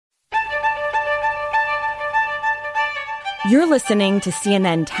You're listening to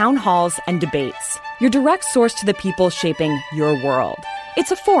CNN Town Halls and Debates, your direct source to the people shaping your world.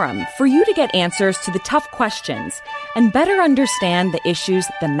 It's a forum for you to get answers to the tough questions and better understand the issues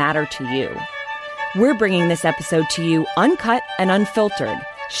that matter to you. We're bringing this episode to you uncut and unfiltered,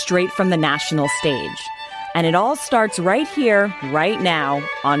 straight from the national stage. And it all starts right here, right now,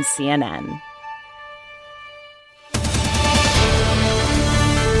 on CNN.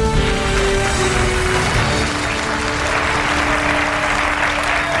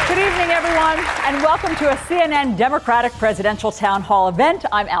 And welcome to a CNN Democratic Presidential Town Hall event.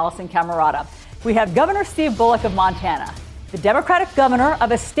 I'm Allison Camerata. We have Governor Steve Bullock of Montana, the Democratic governor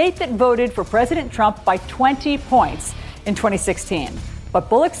of a state that voted for President Trump by 20 points in 2016. But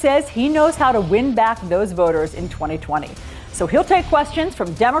Bullock says he knows how to win back those voters in 2020. So he'll take questions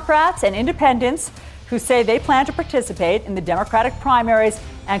from Democrats and independents who say they plan to participate in the Democratic primaries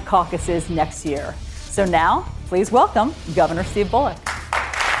and caucuses next year. So now, please welcome Governor Steve Bullock.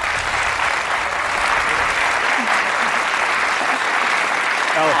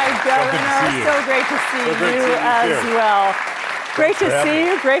 Hi, Governor. So great to see you as well. Great to see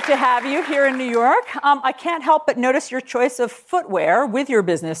you. Great to have you here in New York. I can't help but notice your choice of footwear with your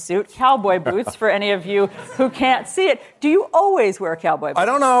business suit, cowboy boots, for any of you who can't see it. Do you always wear cowboy boots? I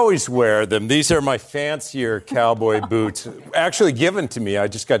don't always wear them. These are my fancier cowboy boots, actually given to me. I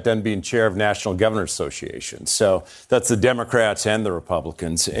just got done being chair of National Governors Association. So that's the Democrats and the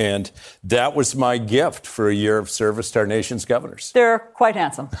Republicans. And that was my gift for a year of service to our nation's governors. They're quite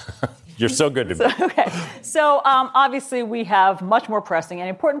handsome. You're so good to me. So obviously, we have much more pressing and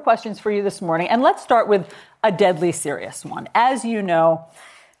important questions for you this morning. And let's start with a deadly serious one. As you know,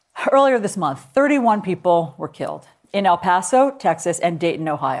 earlier this month, 31 people were killed in El Paso, Texas, and Dayton,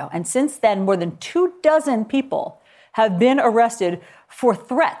 Ohio. And since then, more than 24 people have been arrested for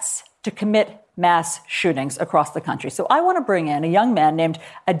threats to commit mass shootings across the country. So I want to bring in a young man named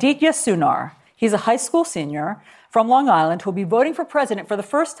Aditya Sunar. He's a high school senior from Long Island who will be voting for president for the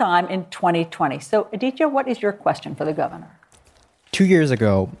first time in 2020. So, Aditya, what is your question for the governor? 2 years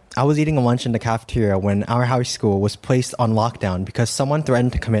ago, I was eating lunch in the cafeteria when our high school was placed on lockdown because someone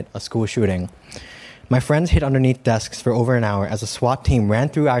threatened to commit a school shooting. My friends hid underneath desks for over an hour as a SWAT team ran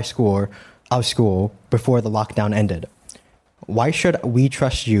through our school before the lockdown ended. Why should we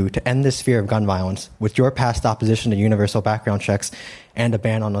trust you to end this fear of gun violence with your past opposition to universal background checks and a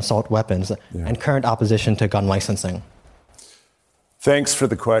ban on assault weapons and current opposition to gun licensing? Thanks for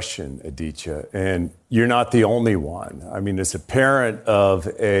the question, Aditya. And you're not the only one. I mean, as a parent of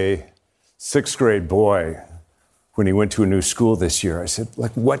a sixth grade boy, when he went to a new school this year, I said,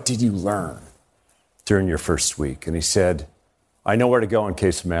 what did you learn during your first week? And he said, I know where to go in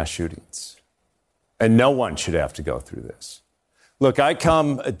case of mass shootings. And no one should have to go through this. Look, I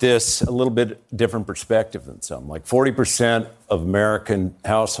come at this a little bit different perspective than some. Like 40% of American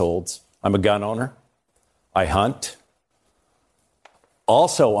households, I'm a gun owner. I hunt.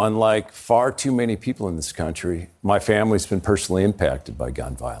 Also, unlike far too many people in this country, my family's been personally impacted by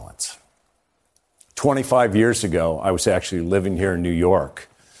gun violence. 25 years ago, I was actually living here in New York.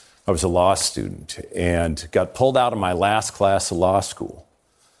 I was a law student and got pulled out of my last class of law school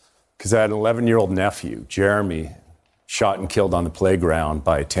because I had an 11-year-old nephew, Jeremy, shot and killed on the playground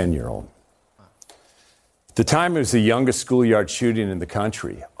by a 10-year-old. At the time, it was the youngest schoolyard shooting in the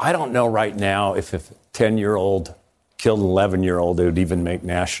country. I don't know right now if a 10-year-old killed an 11-year-old, it would even make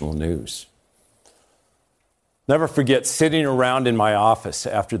national news. Never forget sitting around in my office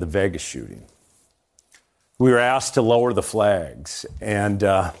after the Vegas shooting. We were asked to lower the flags, and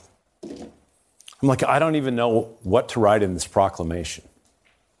I'm like, I don't even know what to write in this proclamation.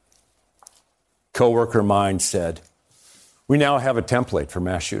 A coworker of mine said, we now have a template for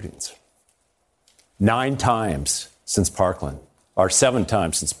mass shootings. 9 times since Parkland, or 7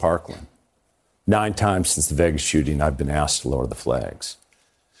 times since Parkland. 9 times since the Vegas shooting, I've been asked to lower the flags.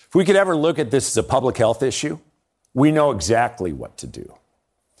 If we could ever look at this as a public health issue, we know exactly what to do.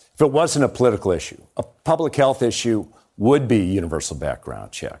 If it wasn't a political issue, a public health issue would be universal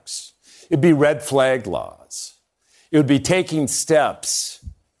background checks. It'd be red flag laws. It would be taking steps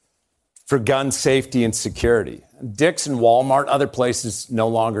for gun safety and security. Dick's and Walmart, other places no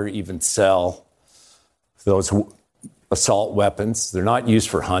longer even sell those assault weapons. They're not used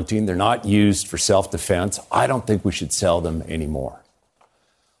for hunting. They're not used for self-defense. I don't think we should sell them anymore.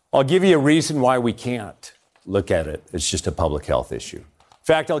 I'll give you a reason why we can't look at it as just a public health issue. In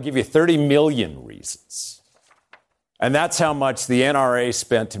fact, I'll give you 30 million reasons. And that's how much the NRA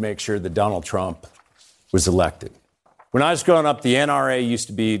spent to make sure that Donald Trump was elected. When I was growing up, the NRA used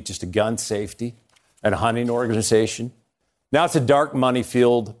to be just a gun safety and a hunting organization. Now it's a dark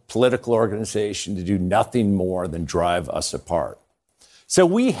money-fueled political organization to do nothing more than drive us apart. So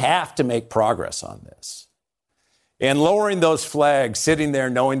we have to make progress on this. And lowering those flags, sitting there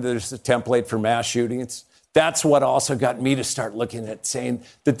knowing there's a template for mass shootings, that's what also got me to start looking at saying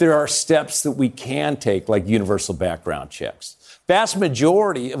that there are steps that we can take, like universal background checks. Vast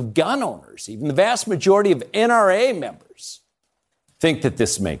majority of gun owners, even the vast majority of NRA members, think that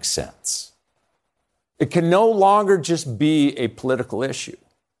this makes sense. It can no longer just be a political issue.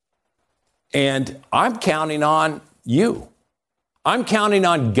 And I'm counting on you. I'm counting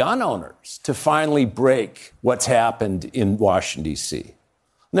on gun owners to finally break what's happened in Washington, D.C. I'll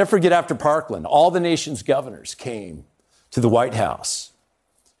never forget after Parkland, all the nation's governors came to the White House.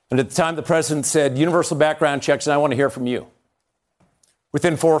 And at the time, the president said, universal background checks, and I want to hear from you.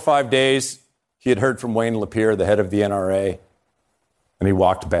 Within 4 or 5 days, he had heard from Wayne Lapierre, the head of the NRA, and he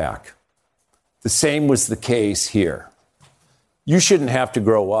walked back. The same was the case here. You shouldn't have to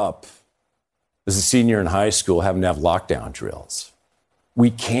grow up as a senior in high school having to have lockdown drills. We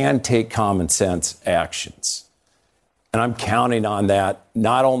can take common sense actions. And I'm counting on that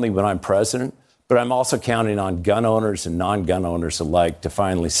not only when I'm president, but I'm also counting on gun owners and non-gun owners alike to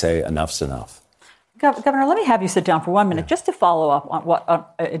finally say enough's enough. Governor, let me have you sit down for 1 minute just to follow up on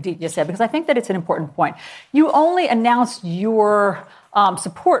what Adit just said, because I think that it's an important point. You only announced your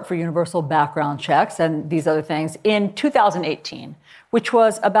support for universal background checks and these other things in 2018, which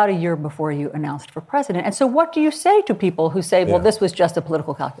was about a year before you announced for president. And so what do you say to people who say, well, this was just a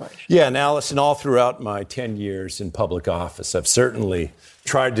political calculation? Yeah, and Allison, all throughout my 10 years in public office, I've certainly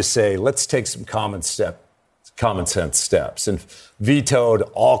tried to say, let's take some common sense steps, and vetoed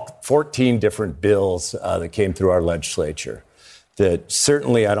all 14 different bills that came through our legislature that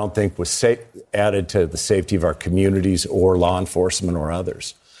certainly I don't think was added to the safety of our communities or law enforcement or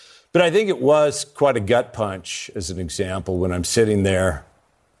others. But I think it was quite a gut punch, as an example, when I'm sitting there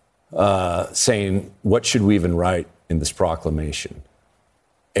saying, what should we even write in this proclamation?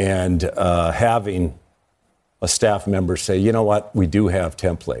 And having a staff member say, you know what, we do have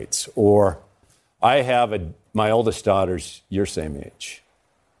templates. Or I have my oldest daughter's your same age.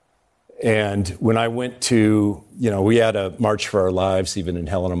 And when I went to, we had a March for Our Lives even in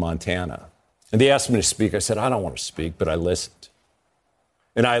Helena, Montana. And they asked me to speak. I said, I don't want to speak, but I listened.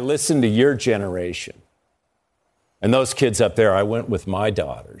 And I listened to your generation. And those kids up there, I went with my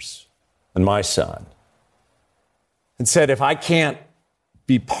daughters and my son and said, if I can't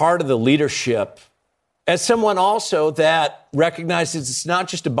be part of the leadership as someone also that recognizes it's not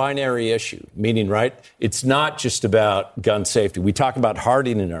just a binary issue, meaning, right, it's not just about gun safety. We talk about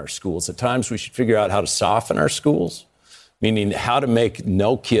hardening our schools. At times we should figure out how to soften our schools, meaning how to make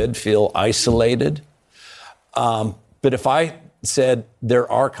no kid feel isolated. But if I said there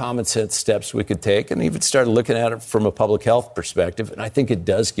are common sense steps we could take and even started looking at it from a public health perspective, and I think it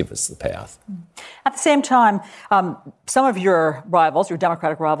does give us the path. At the same time, some of your rivals, your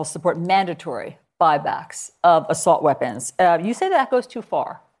Democratic rivals, support mandatory buybacks of assault weapons. You say that goes too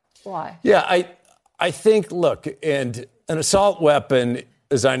far. Why? Yeah, I think, look, and an assault weapon,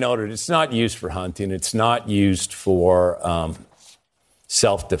 as I noted, it's not used for hunting. It's not used for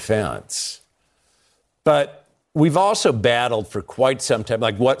self-defense. But we've also battled for quite some time.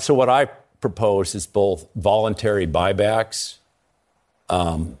 So what I propose is both voluntary buybacks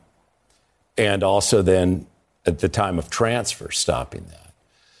and also then at the time of transfer, stopping that.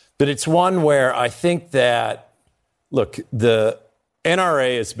 But it's one where I think that, look, the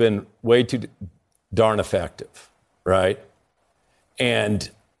NRA has been way too darn effective, right? And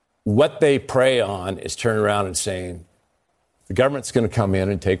what they prey on is turning around and saying, the government's going to come in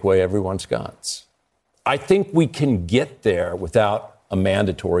and take away everyone's guns. I think we can get there without a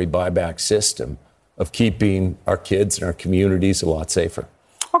mandatory buyback system of keeping our kids and our communities a lot safer.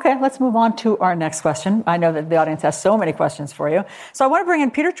 Okay, let's move on to our next question. I know that the audience has so many questions for you. So I want to bring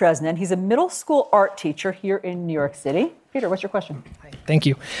in Peter Tresnan. He's a middle school art teacher here in New York City. Peter, what's your question? Hi, thank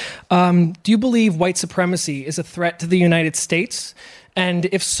you. Do you believe white supremacy is a threat to the United States? And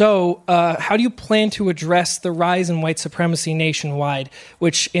if so, how do you plan to address the rise in white supremacy nationwide,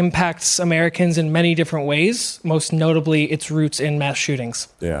 which impacts Americans in many different ways, most notably its roots in mass shootings?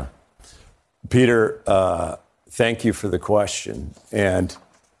 Yeah. Peter, thank you for the question. And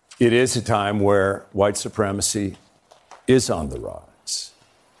it is a time where white supremacy is on the rise.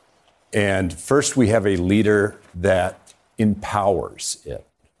 And first, we have a leader that empowers it,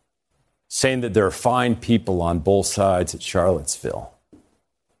 saying that there are fine people on both sides at Charlottesville.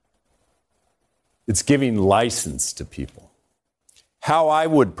 It's giving license to people. How I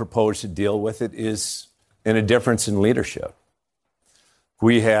would propose to deal with it is in a difference in leadership.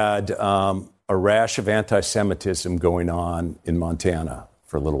 We had our a rash of anti-Semitism going on in Montana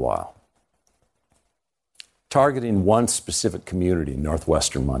for a little while, targeting one specific community in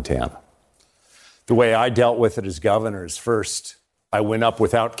northwestern Montana. The way I dealt with it as governor is first, I went up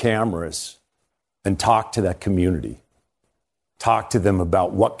without cameras and talked to that community. Talked to them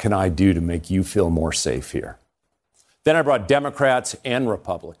about what can I do to make you feel more safe here. Then I brought Democrats and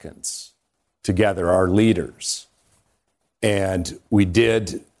Republicans together, our leaders. And we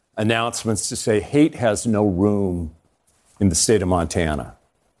did announcements to say hate has no room in the state of Montana.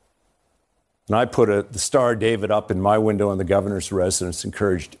 And I put the Star of David up in my window in the governor's residence,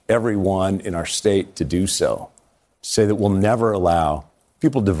 encouraged everyone in our state to do so. Say that we'll never allow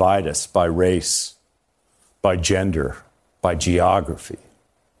people divide us by race, by gender, by geography.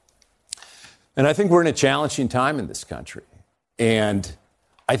 And I think we're in a challenging time in this country. And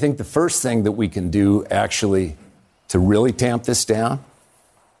I think the first thing that we can do actually to really tamp this down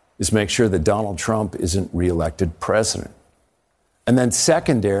is make sure that Donald Trump isn't reelected president. And then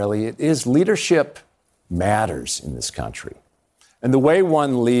secondarily, it is leadership matters in this country. And the way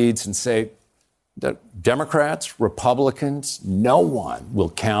one leads and say, Democrats, Republicans, no one will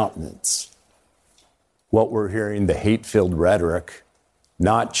countenance what we're hearing, the hate-filled rhetoric,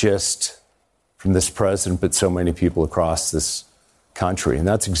 not just from this president, but so many people across this country. And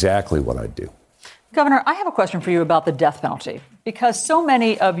that's exactly what I do. Governor, I have a question for you about the death penalty, because so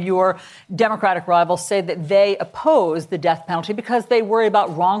many of your Democratic rivals say that they oppose the death penalty because they worry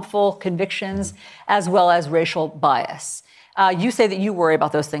about wrongful convictions as well as racial bias. You say that you worry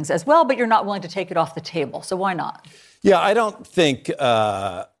about those things as well, but you're not willing to take it off the table. So why not? Yeah, I don't think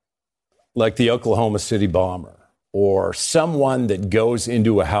like the Oklahoma City bomber or someone that goes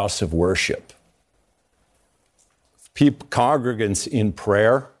into a house of worship, congregants in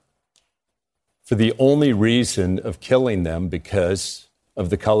prayer, for the only reason of killing them because of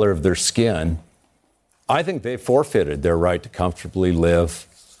the color of their skin, I think they forfeited their right to comfortably live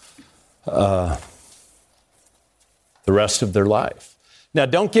the rest of their life. Now,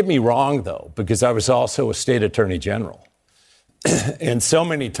 don't get me wrong, though, because I was also a state attorney general. And so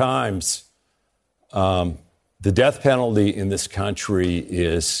many times, the death penalty in this country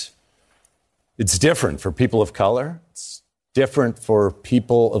it's different for people of color. It's different for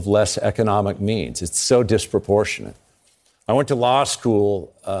people of less economic means. It's so disproportionate. I went to law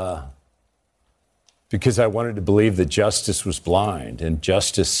school because I wanted to believe that justice was blind and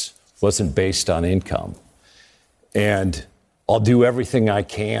justice wasn't based on income. And I'll do everything I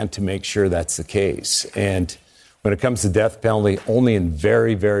can to make sure that's the case. And when it comes to death penalty, only in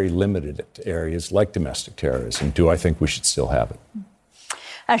very, very limited areas like domestic terrorism do I think we should still have it.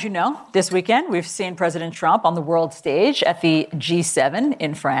 As you know, this weekend, we've seen President Trump on the world stage at the G7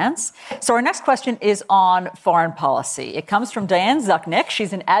 in France. So our next question is on foreign policy. It comes from Diane Zucknick.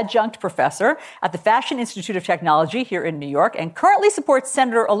 She's an adjunct professor at the Fashion Institute of Technology here in New York and currently supports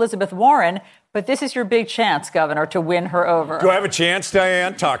Senator Elizabeth Warren. But this is your big chance, Governor, to win her over. Do I have a chance,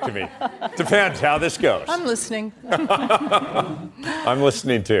 Diane? Talk to me. Depends how this goes. I'm listening. I'm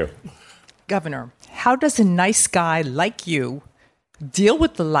listening too. Governor, how does a nice guy like you deal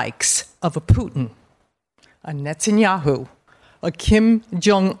with the likes of a Putin, a Netanyahu, a Kim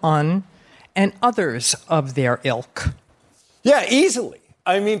Jong-un, and others of their ilk? Yeah, easily.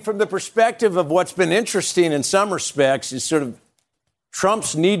 I mean, from the perspective of what's been interesting in some respects is sort of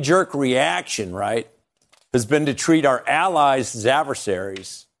Trump's knee-jerk reaction, right, has been to treat our allies as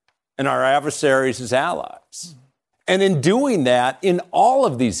adversaries and our adversaries as allies. And in doing that, in all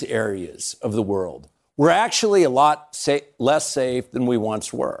of these areas of the world, we're actually a lot less safe than we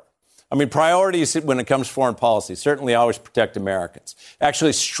once were. I mean, priorities when it comes to foreign policy, certainly always protect Americans,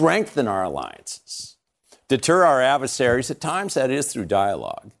 actually strengthen our alliances, deter our adversaries. At times, that is through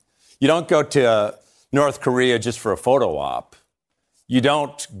dialogue. You don't go to North Korea just for a photo op. You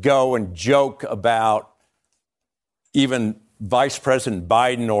don't go and joke about even Vice President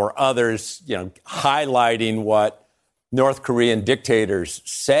Biden or others, highlighting what North Korean dictators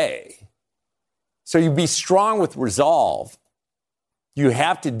say. So you be strong with resolve. You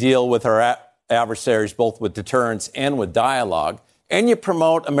have to deal with our adversaries both with deterrence and with dialogue. And you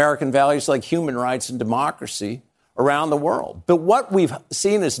promote American values like human rights and democracy around the world. But what we've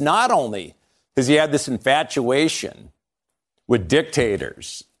seen is not only has he had this infatuation with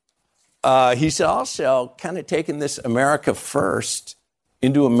dictators, he's also kind of taken this America first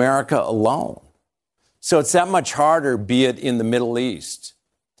into America alone. So it's that much harder, be it in the Middle East,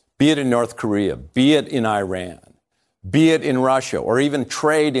 be it in North Korea, be it in Iran, be it in Russia, or even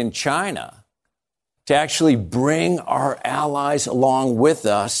trade in China, to actually bring our allies along with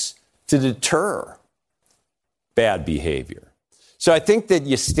us to deter bad behavior. So I think that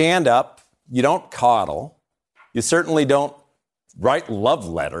you stand up, you don't coddle. You certainly don't write love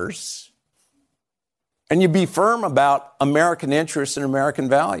letters. And you be firm about American interests and American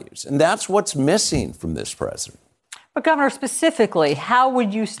values. And that's what's missing from this president. But, Governor, specifically, how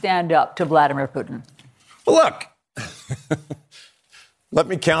would you stand up to Vladimir Putin? Well, look, let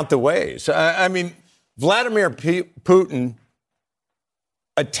me count the ways. I mean, Vladimir Putin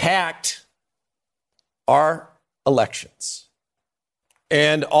attacked our elections.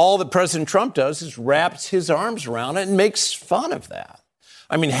 And all that President Trump does is wraps his arms around it and makes fun of that.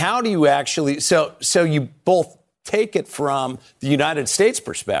 I mean, how do you actually... So you both take it from the United States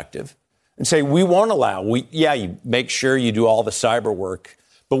perspective and say, we won't allow... you make sure you do all the cyber work,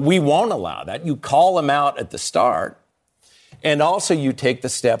 but we won't allow that. You call them out at the start. And also you take the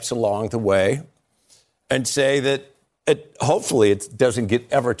steps along the way and say that hopefully it doesn't get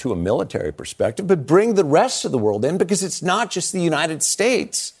ever to a military perspective, but bring the rest of the world in, because it's not just the United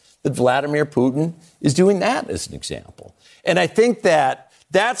States that Vladimir Putin is doing that as an example. And I think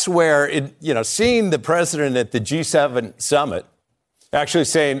that's where, seeing the president at the G7 summit actually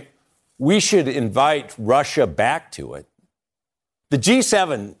saying we should invite Russia back to it. The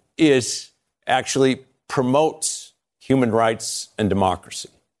G7 actually promotes human rights and democracy.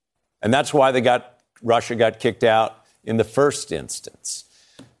 And that's why Russia got kicked out in the first instance.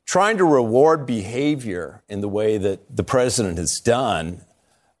 Trying to reward behavior in the way that the president has done,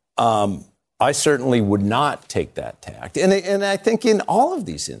 I certainly would not take that tact. And I think in all of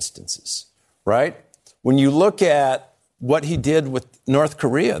these instances, right, when you look at what he did with North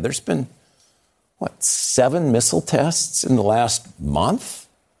Korea, there's been, 7 missile tests in the last month?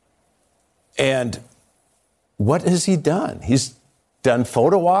 And what has he done? He's done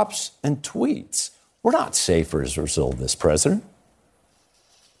photo ops and tweets. We're not safer as a result of this, President.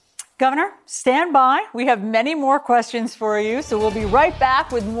 Governor, stand by. We have many more questions for you, so we'll be right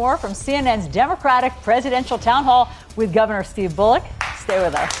back with more from CNN's Democratic Presidential Town Hall with Governor Steve Bullock. Stay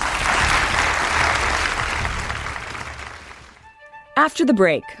with us. After the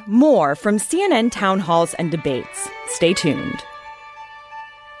break, more from CNN Town Halls and Debates. Stay tuned.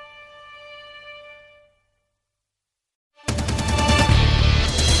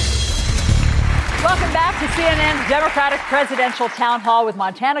 Welcome back to CNN's Democratic Presidential Town Hall with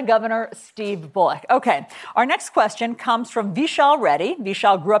Montana Governor Steve Bullock. Okay, our next question comes from Vishal Reddy.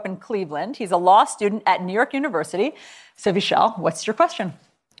 Vishal grew up in Cleveland. He's a law student at New York University. So, Vishal, what's your question?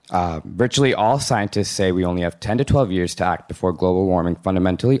 Virtually all scientists say we only have 10 to 12 years to act before global warming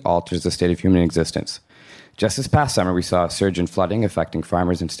fundamentally alters the state of human existence. Just this past summer, we saw a surge in flooding affecting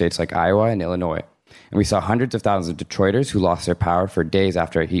farmers in states like Iowa and Illinois. And we saw hundreds of thousands of Detroiters who lost their power for days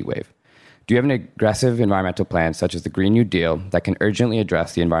after a heat wave. Do you have an aggressive environmental plan, such as the Green New Deal, that can urgently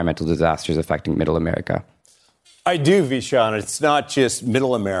address the environmental disasters affecting Middle America? I do, Vishal. It's not just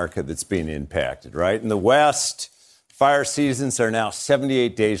Middle America that's being impacted, right? In the West, fire seasons are now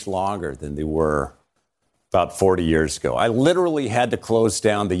 78 days longer than they were about 40 years ago. I literally had to close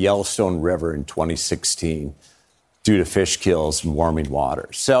down the Yellowstone River in 2016 due to fish kills and warming water.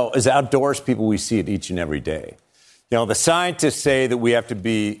 So as outdoors people, we see it each and every day. The scientists say that we have to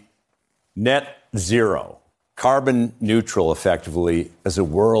be net zero, carbon neutral effectively as a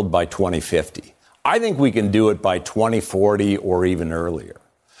world by 2050. I think we can do it by 2040 or even earlier.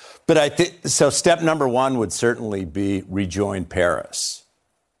 But so step number 1 would certainly be rejoin Paris.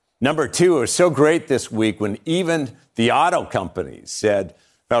 Number 2, it was so great this week when even the auto companies said,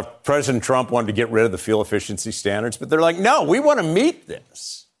 well, President Trump wanted to get rid of the fuel efficiency standards, but they're like, no, we want to meet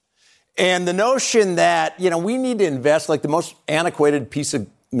this. And the notion that, we need to invest, like the most antiquated piece of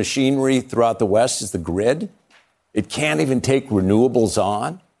machinery throughout the West is the grid. It can't even take renewables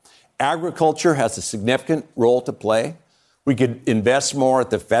on. Agriculture has a significant role to play. We could invest more at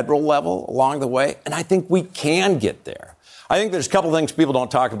the federal level along the way, and I think we can get there. I think there's a couple things people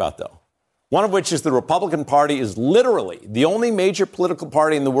don't talk about, though. One of which is the Republican Party is literally the only major political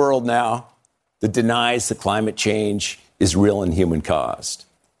party in the world now that denies that climate change is real and human-caused.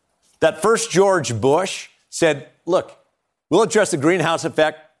 That first George Bush said, look, we'll address the greenhouse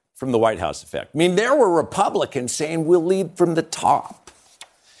effect from the White House effect. I mean, there were Republicans saying we'll lead from the top.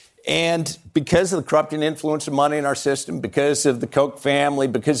 And because of the corrupting influence of money in our system, because of the Koch family,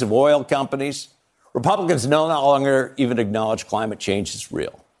 because of oil companies, Republicans no longer even acknowledge climate change is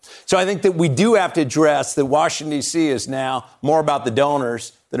real. So I think that we do have to address that Washington, D.C. is now more about the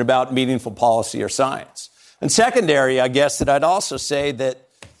donors than about meaningful policy or science. And secondary, I guess that I'd also say that,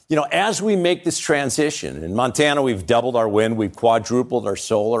 as we make this transition, in Montana, we've doubled our wind, we've quadrupled our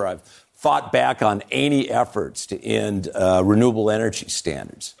solar. I've fought back on any efforts to end renewable energy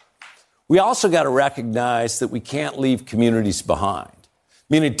standards. We also got to recognize that we can't leave communities behind.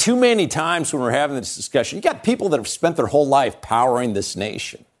 Meaning too many times when we're having this discussion, you got people that have spent their whole life powering this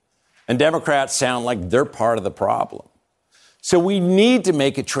nation. And Democrats sound like they're part of the problem. So we need to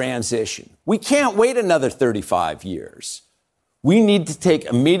make a transition. We can't wait another 35 years. We need to take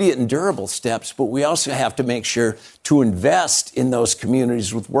immediate and durable steps, but we also have to make sure to invest in those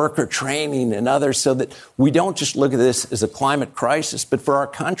communities with worker training and others so that we don't just look at this as a climate crisis, but for our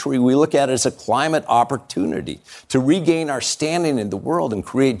country, we look at it as a climate opportunity to regain our standing in the world and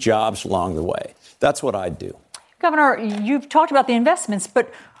create jobs along the way. That's what I'd do. Governor, you've talked about the investments,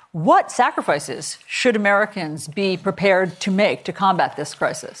 but what sacrifices should Americans be prepared to make to combat this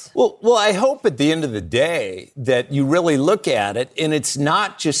crisis? Well, I hope at the end of the day that you really look at it and it's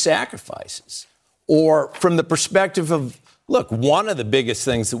not just sacrifices. Or from the perspective of, look, one of the biggest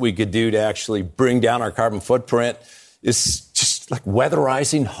things that we could do to actually bring down our carbon footprint is just like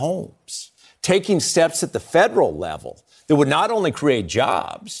weatherizing homes, taking steps at the federal level that would not only create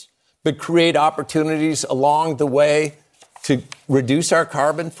jobs, but create opportunities along the way to reduce our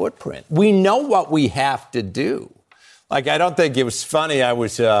carbon footprint. We know what we have to do. Like, I don't think it was funny. I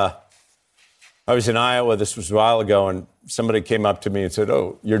was in Iowa, this was a while ago, and somebody came up to me and said,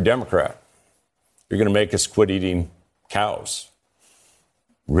 "Oh, you're a Democrat. You're going to make us quit eating cows."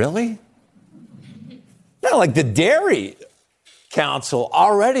 Really? No, like the Dairy Council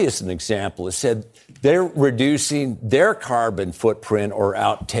already, as an example, has said they're reducing their carbon footprint or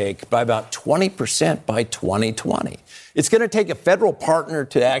outtake by about 20% by 2020. It's going to take a federal partner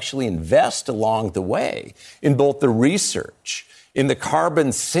to actually invest along the way in both the research, in the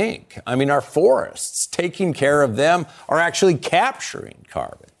carbon sink. I mean, our forests, taking care of them, are actually capturing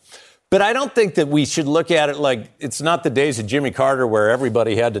carbon. But I don't think that we should look at it like it's not the days of Jimmy Carter where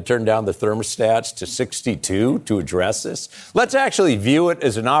everybody had to turn down the thermostats to 62 to address this. Let's actually view it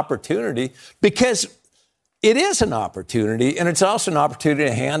as an opportunity, because it is an opportunity, and it's also an opportunity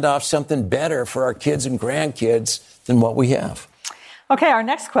to hand off something better for our kids and grandkids than what we have. Okay, our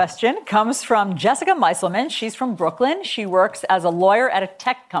next question comes from Jessica Meiselman. She's from Brooklyn. She works as a lawyer at a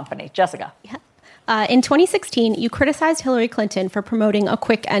tech company. Jessica. Yeah. In 2016, you criticized Hillary Clinton for promoting a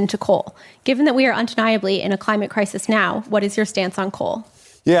quick end to coal. Given that we are undeniably in a climate crisis now, what is your stance on coal?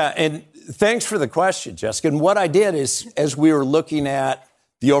 Yeah, and thanks for the question, Jessica. And what I did is, as we were looking at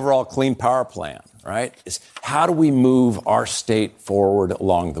the overall Clean Power Plan, right, is how do we move our state forward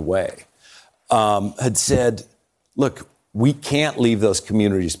along the way? Had said, look, we can't leave those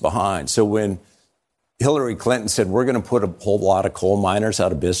communities behind. So when Hillary Clinton said, we're going to put a whole lot of coal miners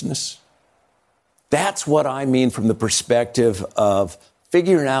out of business, that's what I mean from the perspective of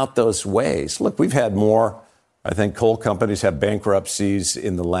figuring out those ways. Look, we've had more, I think coal companies have bankruptcies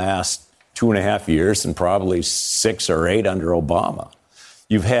in the last 2.5 years than probably 6 or 8 under Obama.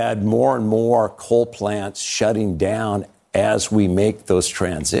 You've had more and more coal plants shutting down as we make those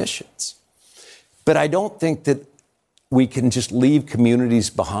transitions. But I don't think that we can just leave communities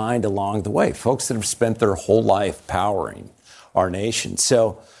behind along the way, folks that have spent their whole life powering our nation.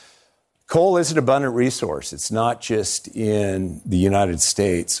 So coal is an abundant resource. It's not just in the United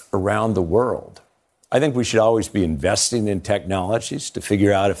States, around the world. I think we should always be investing in technologies to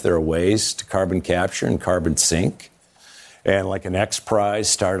figure out if there are ways to carbon capture and carbon sink, and like an X Prize,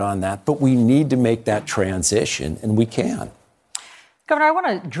 start on that. But we need to make that transition, and we can. Governor, I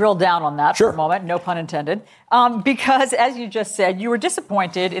want to drill down on that Sure. for a moment, no pun intended, because as you just said, you were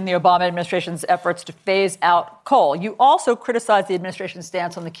disappointed in the Obama administration's efforts to phase out coal. You also criticized the administration's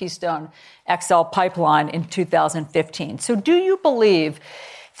stance on the Keystone XL pipeline in 2015. So do you believe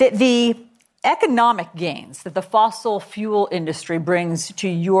that the economic gains that the fossil fuel industry brings to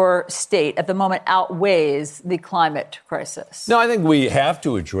your state at the moment outweighs the climate crisis? No, I think we have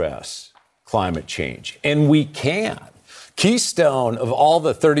to address climate change, and we can. Keystone, of all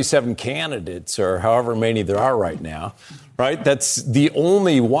the 37 candidates, or however many there are right now, right, that's the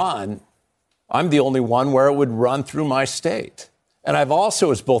only one, I'm the only one where it would run through my state. And I've also,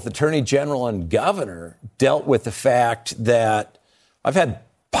 as both Attorney General and Governor, dealt with the fact that I've had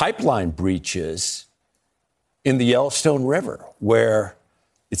pipeline breaches in the Yellowstone River, where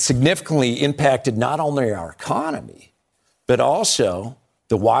it significantly impacted not only our economy, but also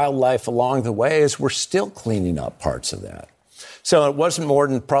the wildlife along the way, as we're still cleaning up parts of that. So it wasn't more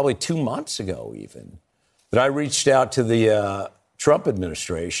than probably 2 months ago even that I reached out to the Trump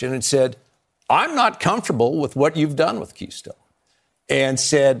administration and said, I'm not comfortable with what you've done with Keystone, and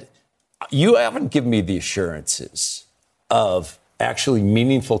said, you haven't given me the assurances of actually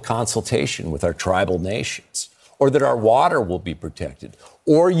meaningful consultation with our tribal nations, or that our water will be protected,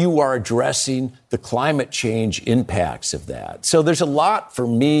 or you are addressing the climate change impacts of that. So there's a lot for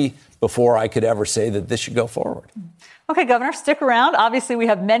me before I could ever say that this should go forward. Okay, Governor, stick around. Obviously, we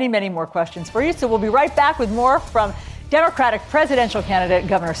have many, many more questions for you, so we'll be right back with more from Democratic presidential candidate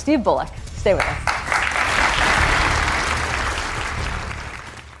Governor Steve Bullock. Stay with us.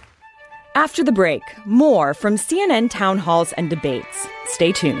 After the break, more from CNN town halls and debates.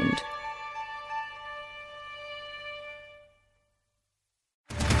 Stay tuned.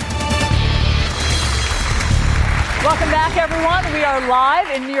 Welcome back, everyone. We are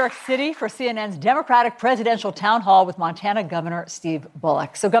live in New York City for CNN's Democratic presidential town hall with Montana Governor Steve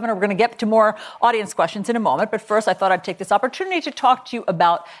Bullock. So, Governor, we're going to get to more audience questions in a moment. But first, I thought I'd take this opportunity to talk to you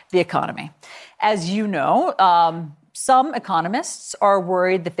about the economy. As you know, some economists are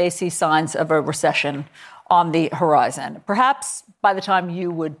worried that they see signs of a recession on the horizon, perhaps by the time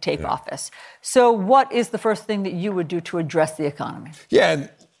you would take office. So what is the first thing that you would do to address the economy? Yeah, and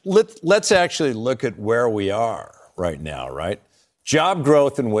let's actually look at where we are right now, right? Job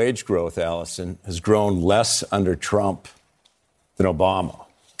growth and wage growth, Allison, has grown less under Trump than Obama.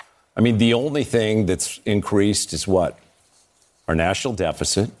 I mean, the only thing that's increased is what? Our national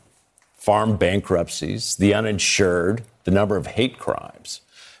deficit, farm bankruptcies, the uninsured, the number of hate crimes.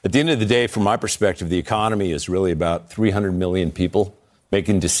 At the end of the day, from my perspective, the economy is really about 300 million people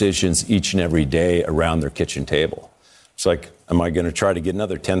making decisions each and every day around their kitchen table. It's like, am I going to try to get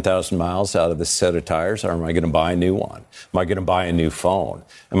another 10,000 miles out of this set of tires, or am I going to buy a new one? Am I going to buy a new phone?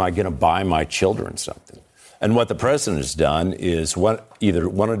 Am I going to buy my children something? And what the president has done is either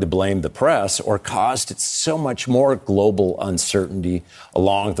wanted to blame the press or caused so much more global uncertainty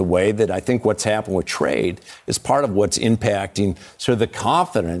along the way that I think what's happened with trade is part of what's impacting sort of the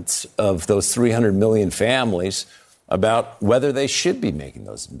confidence of those 300 million families about whether they should be making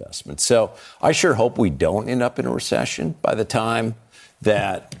those investments. So I sure hope we don't end up in a recession by the time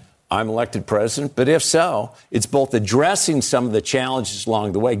that I'm elected president. But if so, it's both addressing some of the challenges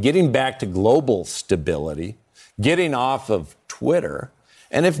along the way, getting back to global stability, getting off of Twitter.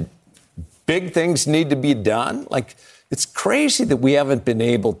 And if big things need to be done, like, it's crazy that we haven't been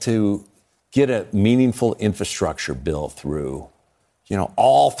able to get a meaningful infrastructure bill through,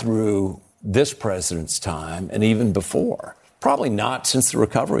 all through this president's time and even before. Probably not since the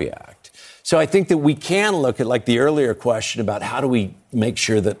Recovery Act. So I think that we can look at, like the earlier question about how do we make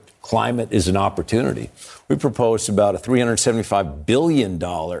sure that climate is an opportunity. We proposed about a $375 billion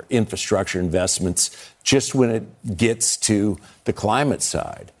infrastructure investments just when it gets to the climate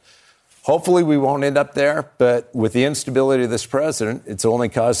side. Hopefully we won't end up there, but with the instability of this president, it's only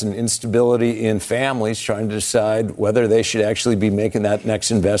causing instability in families trying to decide whether they should actually be making that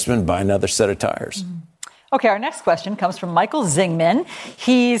next investment and buy another set of tires. Okay, our next question comes from Michael Zingman.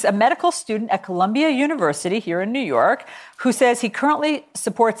 He's a medical student at Columbia University here in New York, who says he currently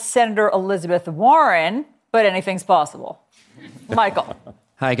supports Senator Elizabeth Warren, but anything's possible. Michael.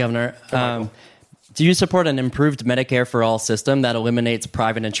 Hi, Governor. Do you support an improved Medicare for All system that eliminates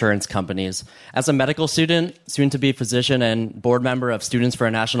private insurance companies? As a medical student, soon-to-be physician, and board member of Students for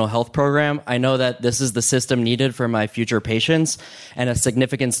a National Health Program, I know that this is the system needed for my future patients and a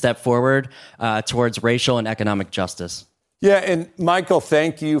significant step forward towards racial and economic justice. Yeah, and Michael,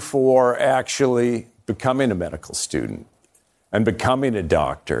 thank you for actually becoming a medical student and becoming a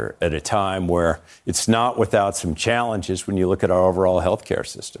doctor at a time where it's not without some challenges when you look at our overall healthcare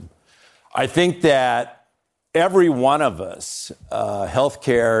system. I think that every one of us,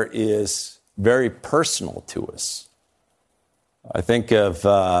 healthcare is very personal to us. I think of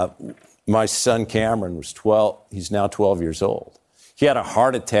my son Cameron was 12. He's now 12 years old. He had a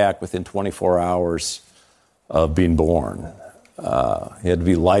heart attack within 24 hours of being born. He had to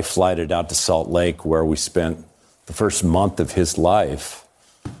be life flighted out to Salt Lake, where we spent the first month of his life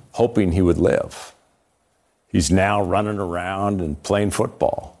hoping he would live. He's now running around and playing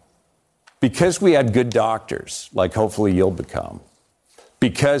football. Because we had good doctors, like hopefully you'll become,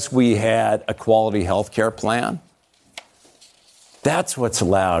 because we had a quality health care plan, that's what's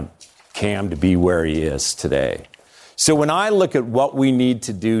allowed Cam to be where he is today. So when I look at what we need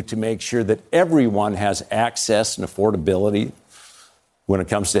to do to make sure that everyone has access and affordability when it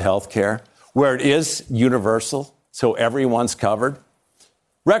comes to health care, where it is universal, so everyone's covered,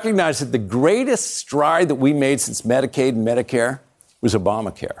 recognize that the greatest stride that we made since Medicaid and Medicare was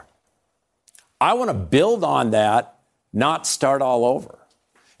Obamacare. I want to build on that, not start all over.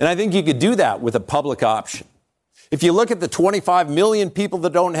 And I think you could do that with a public option. If you look at the 25 million people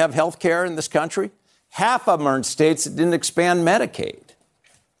that don't have health care in this country, half of them are in states that didn't expand Medicaid.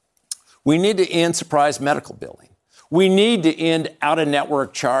 We need to end surprise medical billing. We need to end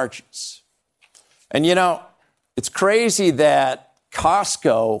out-of-network charges. And, it's crazy that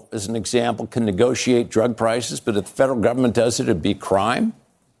Costco, as an example, can negotiate drug prices, but if the federal government does it, it'd be crime.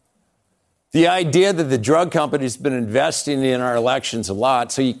 The idea that the drug companies have been investing in our elections a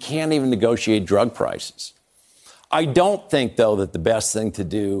lot, so you can't even negotiate drug prices. I don't think, though, that the best thing to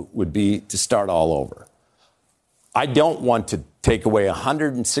do would be to start all over. I don't want to take away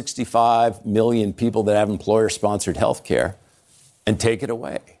 165 million people that have employer-sponsored health care and take it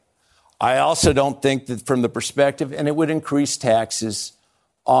away. I also don't think that from the perspective, and it would increase taxes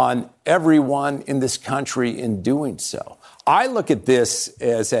on everyone in this country in doing so. I look at this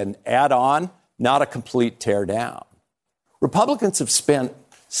as an add-on, not a complete tear-down. Republicans have spent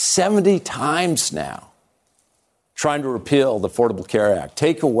 70 times now trying to repeal the Affordable Care Act,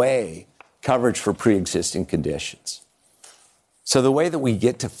 take away coverage for pre-existing conditions. So the way that we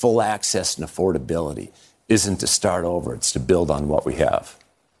get to full access and affordability isn't to start over, it's to build on what we have.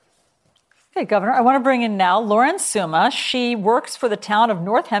 Okay, Governor, I want to bring in now Lauren Suma. She works for the town of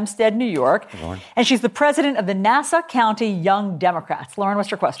North Hempstead, New York, and she's the president of the Nassau County Young Democrats. Lauren,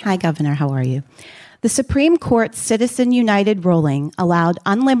 what's your question? Hi, Governor. How are you? The Supreme Court's Citizen United ruling allowed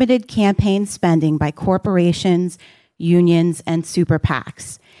unlimited campaign spending by corporations, unions, and super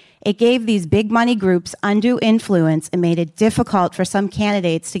PACs. It gave these big money groups undue influence and made it difficult for some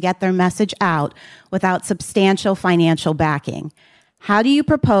candidates to get their message out without substantial financial backing. How do you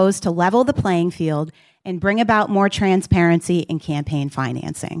propose to level the playing field and bring about more transparency in campaign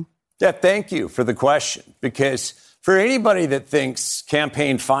financing? Yeah, thank you for the question, because for anybody that thinks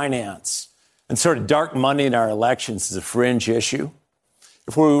campaign finance and sort of dark money in our elections is a fringe issue,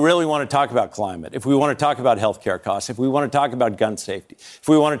 if we really want to talk about climate, if we want to talk about health care costs, if we want to talk about gun safety, if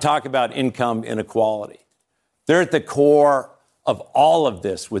we want to talk about income inequality, they're at the core of all of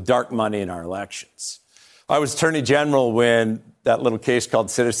this with dark money in our elections. I was Attorney General when that little case called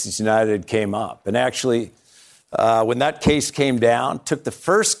Citizens United came up. And actually, when that case came down, took the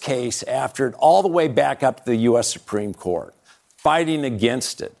first case after it all the way back up to the U.S. Supreme Court, fighting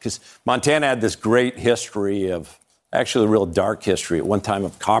against it. Because Montana had this great history of, actually a real dark history at one time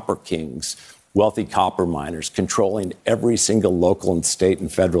of copper kings, wealthy copper miners controlling every single local and state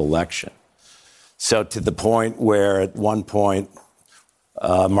and federal election. So to the point where at one point,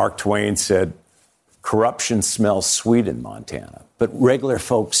 Mark Twain said, corruption smells sweet in Montana, but regular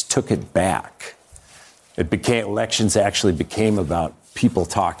folks took it back. Elections actually became about people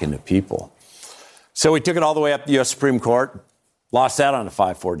talking to people. So we took it all the way up to the U.S. Supreme Court, lost that on a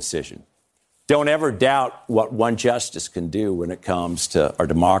 5-4 decision. Don't ever doubt what one justice can do when it comes to our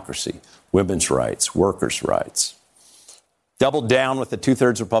democracy, women's rights, workers' rights. Doubled down with the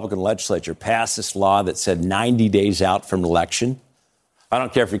 2/3 Republican legislature, passed this law that said 90 days out from election, I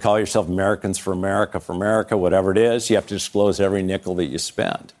don't care if you call yourself Americans for America, whatever it is, you have to disclose every nickel that you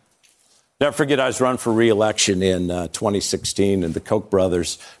spend. Never forget, I was run for re-election in 2016, and the Koch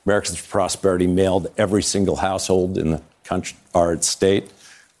brothers, Americans for Prosperity, mailed every single household in the country, our state,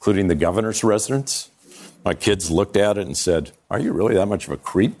 including the governor's residence. My kids looked at it and said, "Are you really that much of a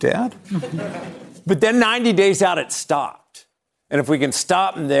creep, Dad?" But then 90 days out, it stopped. And if we can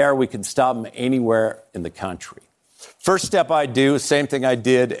stop them there, we can stop them anywhere in the country. First step I do, same thing I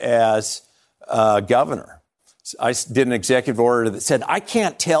did as governor. I did an executive order that said, I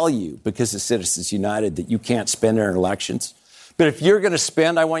can't tell you, because of Citizens United, that you can't spend in elections. But if you're going to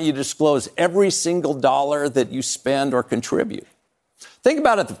spend, I want you to disclose every single dollar that you spend or contribute. Think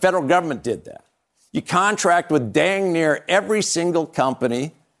about it. The federal government did that. You contract with dang near every single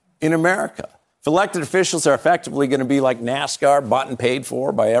company in America. If elected officials are effectively going to be like NASCAR, bought and paid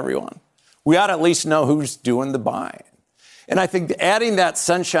for by everyone, we ought to at least know who's doing the buying. And I think adding that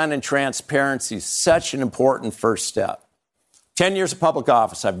sunshine and transparency is such an important first step. 10 years of public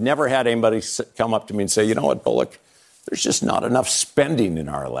office, I've never had anybody come up to me and say, you know what, Bullock, there's just not enough spending in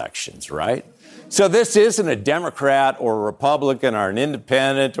our elections, right? So this isn't a Democrat or a Republican or an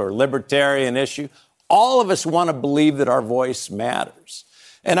independent or libertarian issue. All of us want to believe that our voice matters.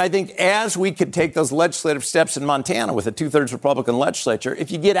 And I think as we could take those legislative steps in Montana with a 2/3 Republican legislature,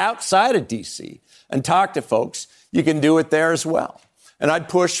 if you get outside of D.C. and talk to folks, you can do it there as well. And I'd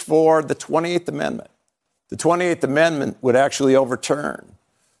push for the 28th Amendment. The 28th Amendment would actually overturn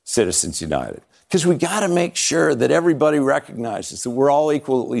Citizens United, because we got to make sure that everybody recognizes that we're all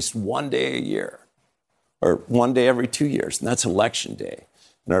equal at least one day a year, or one day every 2 years, and that's Election Day.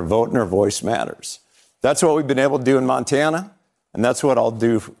 And our vote and our voice matters. That's what we've been able to do in Montana, and that's what I'll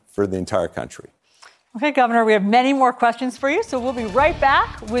do for the entire country. Okay, Governor, we have many more questions for you, so we'll be right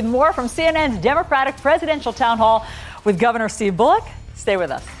back with more from CNN's Democratic Presidential Town Hall with Governor Steve Bullock. Stay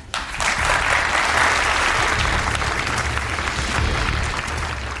with us.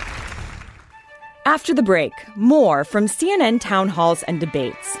 After the break, more from CNN Town Halls and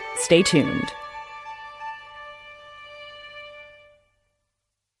Debates. Stay tuned.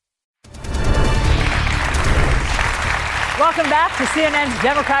 Welcome back to CNN's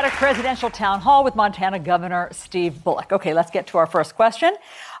Democratic Presidential Town Hall with Montana Governor Steve Bullock. Okay, let's get to our first question.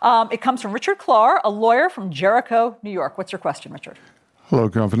 It comes from Richard Clark, a lawyer from Jericho, New York. What's your question, Richard? Hello,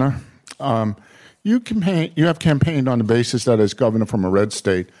 Governor. You have campaigned on the basis that as governor from a red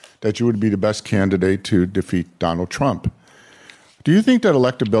state, that you would be the best candidate to defeat Donald Trump. Do you think that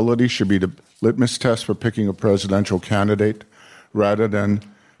electability should be the litmus test for picking a presidential candidate rather than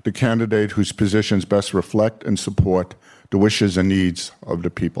the candidate whose positions best reflect and support the wishes and needs of the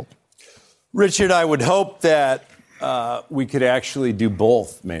people? Richard, I would hope that we could actually do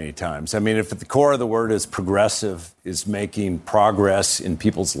both many times. I mean, if at the core of the word is progressive, is making progress in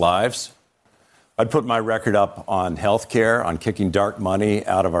people's lives, I'd put my record up on health care, on kicking dark money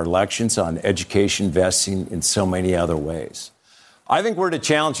out of our elections, on education, investing in so many other ways. I think we're at a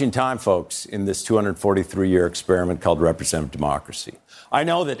challenging time, folks, in this 243-year experiment called representative democracy. I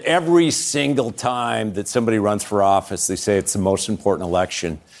know that every single time that somebody runs for office, they say it's the most important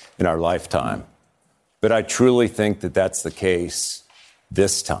election in our lifetime. But I truly think that that's the case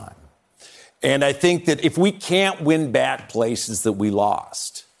this time. And I think that if we can't win back places that we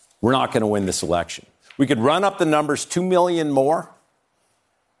lost, we're not going to win this election. We could run up the numbers 2 million more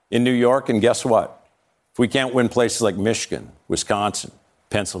in New York, and guess what? If we can't win places like Michigan, Wisconsin,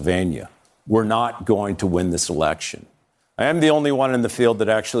 Pennsylvania, we're not going to win this election. I am the only one in the field that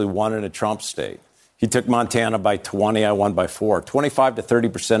actually won in a Trump state. He took Montana by 20, I won by 4. 25 to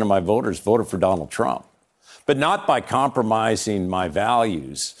 30% of my voters voted for Donald Trump. But not by compromising my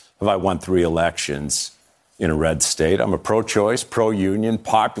values have I won 3 elections in a red state. I'm a pro-choice, pro-union,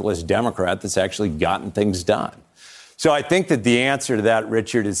 populist Democrat that's actually gotten things done. So I think that the answer to that,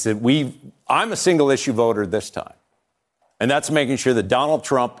 Richard, is that I'm a single-issue voter this time. And that's making sure that Donald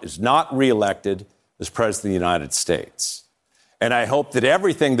Trump is not reelected as President of the United States. And I hope that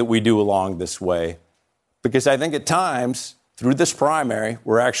everything that we do along this way, because I think at times, through this primary,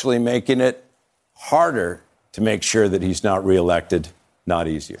 we're actually making it harder to make sure that he's not reelected, not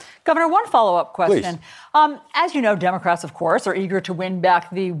easier. Governor, one follow-up question. As you know, Democrats, of course, are eager to win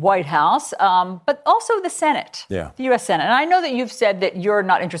back the White House, but also the Senate, the U.S. Senate. And I know that you've said that you're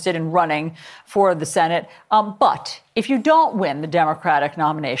not interested in running for the Senate, but if you don't win the Democratic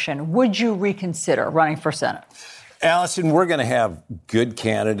nomination, would you reconsider running for Senate? Allison, we're going to have good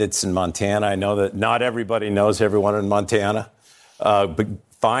candidates in Montana. I know that not everybody knows everyone in Montana, but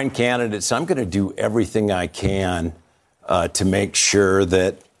fine candidates. I'm going to do everything I can to make sure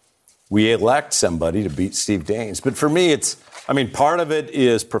that we elect somebody to beat Steve Daines. But for me, part of it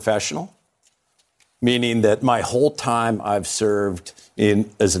is professional, meaning that my whole time I've served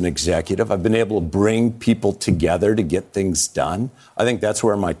as an executive, I've been able to bring people together to get things done. I think that's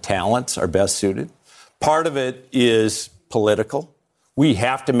where my talents are best suited. Part of it is political. We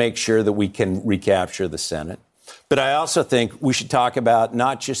have to make sure that we can recapture the Senate. But I also think we should talk about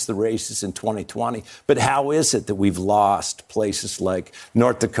not just the races in 2020, but how is it that we've lost places like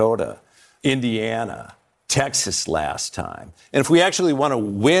North Dakota, Indiana, Texas last time? And if we actually want to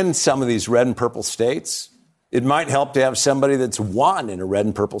win some of these red and purple states, it might help to have somebody that's won in a red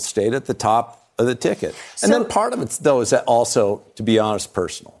and purple state at the top of the ticket. And then part of it, though, is also, to be honest,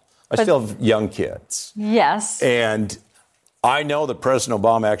 personal. I still have young kids. Yes. And I know that President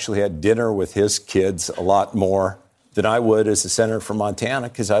Obama actually had dinner with his kids a lot more than I would as a senator from Montana,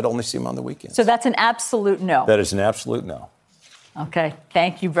 because I'd only see him on the weekends. So that's an absolute no. That is an absolute no. Okay.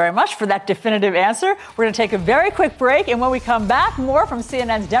 Thank you very much for that definitive answer. We're going to take a very quick break. And when we come back, more from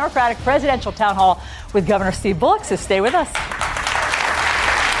CNN's Democratic Presidential Town Hall with Governor Steve Bullock. So stay with us.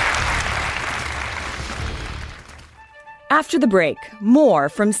 After the break, more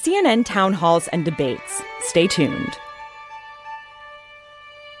from CNN Town Halls and Debates. Stay tuned.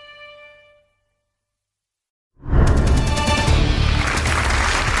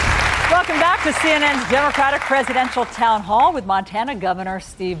 Welcome back to CNN's Democratic Presidential Town Hall with Montana Governor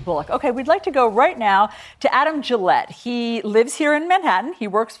Steve Bullock. Okay, we'd like to go right now to Adam Gillette. He lives here in Manhattan. He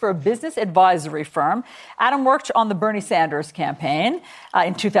works for a business advisory firm. Adam worked on the Bernie Sanders campaign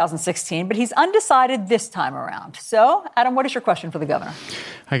in 2016, but he's undecided this time around. So, Adam, what is your question for the governor?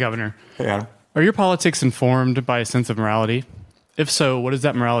 Hi, Governor. Hey, Adam. Are your politics informed by a sense of morality? If so, what does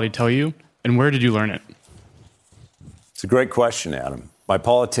that morality tell you, and where did you learn it? It's a great question, Adam. My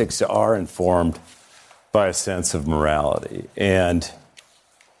politics are informed by a sense of morality. And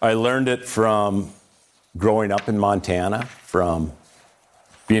I learned it from growing up in Montana, from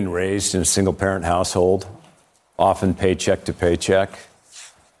being raised in a single-parent household, often paycheck to paycheck,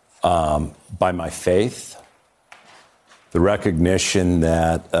 by my faith, the recognition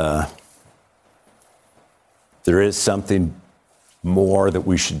that there is something more that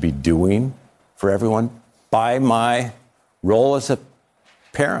we should be doing for everyone, by my role as a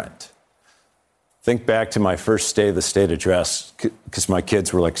parent. Think back to my first State of the State address, because my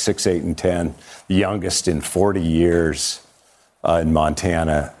kids were like 6, 8, and 10, the youngest in 40 years in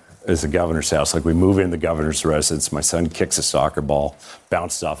Montana as the governor's house. Like, we move into the governor's residence, my son kicks a soccer ball,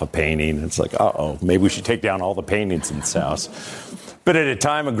 bounces off a painting, and it's like, uh-oh, maybe we should take down all the paintings in this house. But at a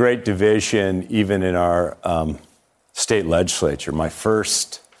time of great division, even in our state legislature, my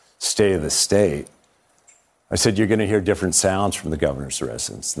first State of the State, I said, you're going to hear different sounds from the governor's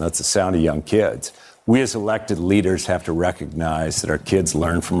residence, and that's the sound of young kids. We as elected leaders have to recognize that our kids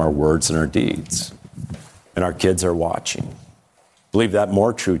learn from our words and our deeds, and our kids are watching. I believe that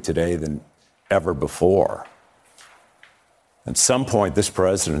more true today than ever before. At some point, this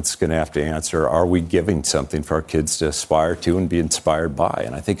president's going to have to answer, are we giving something for our kids to aspire to and be inspired by?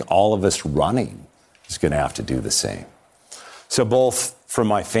 And I think all of us running is going to have to do the same. So both from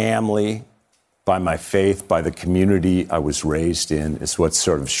my family, by my faith, by the community I was raised in, is what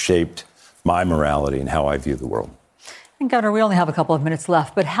sort of shaped my morality and how I view the world. And Governor, we only have a couple of minutes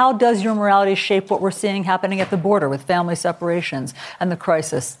left, but how does your morality shape what we're seeing happening at the border with family separations and the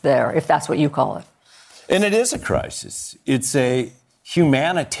crisis there, if that's what you call it? And it is a crisis. It's a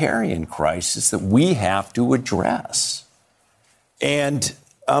humanitarian crisis that we have to address. And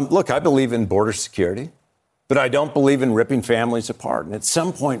look, I believe in border security, but I don't believe in ripping families apart. And at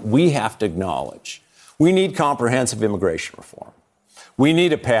some point, we have to acknowledge we need comprehensive immigration reform. We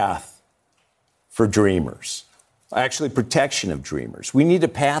need a path for dreamers, actually protection of dreamers. We need a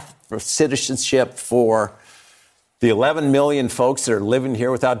path for citizenship for the 11 million folks that are living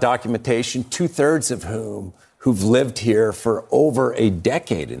here without documentation, 2/3 of who've lived here for over a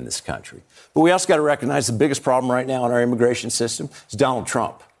decade in this country. But we also got to recognize the biggest problem right now in our immigration system is Donald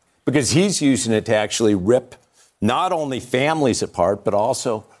Trump, because he's using it to actually rip not only families apart, but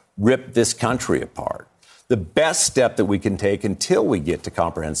also rip this country apart. The best step that we can take until we get to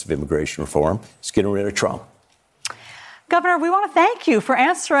comprehensive immigration reform is getting rid of Trump. Governor, we want to thank you for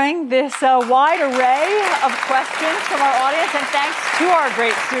answering this wide array of questions from our audience, and thanks to our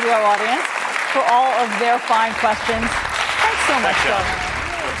great studio audience for all of their fine questions. Thanks so much, Governor.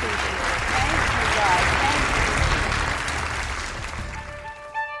 Really appreciate it. Thank you, guys.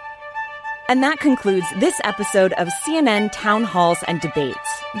 And that concludes this episode of CNN Town Halls and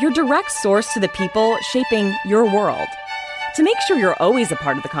Debates, your direct source to the people shaping your world. To make sure you're always a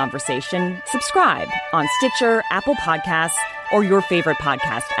part of the conversation, subscribe on Stitcher, Apple Podcasts, or your favorite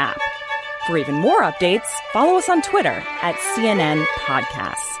podcast app. For even more updates, follow us on Twitter at CNN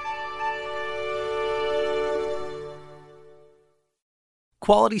Podcasts.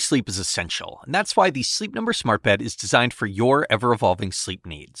 Quality sleep is essential, and that's why the Sleep Number Smart Bed is designed for your ever-evolving sleep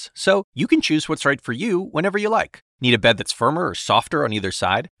needs. So you can choose what's right for you whenever you like. Need a bed that's firmer or softer on either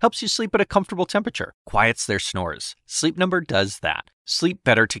side? Helps you sleep at a comfortable temperature. Quiets their snores. Sleep Number does that. Sleep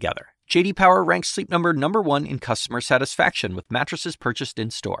better together. J.D. Power ranks Sleep Number #1 in customer satisfaction with mattresses purchased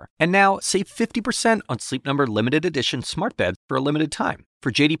in-store. And now, save 50% on Sleep Number limited edition smart beds for a limited time.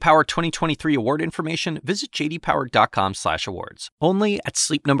 For J.D. Power 2023 award information, visit jdpower.com/awards. Only at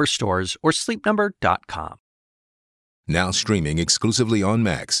Sleep Number stores or sleepnumber.com. Now streaming exclusively on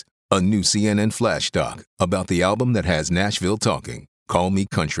Max, a new CNN flash doc about the album that has Nashville talking, Call Me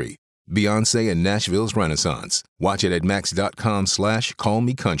Country. Beyoncé and Nashville's Renaissance. Watch it at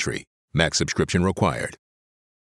max.com/callmecountry. Max subscription required.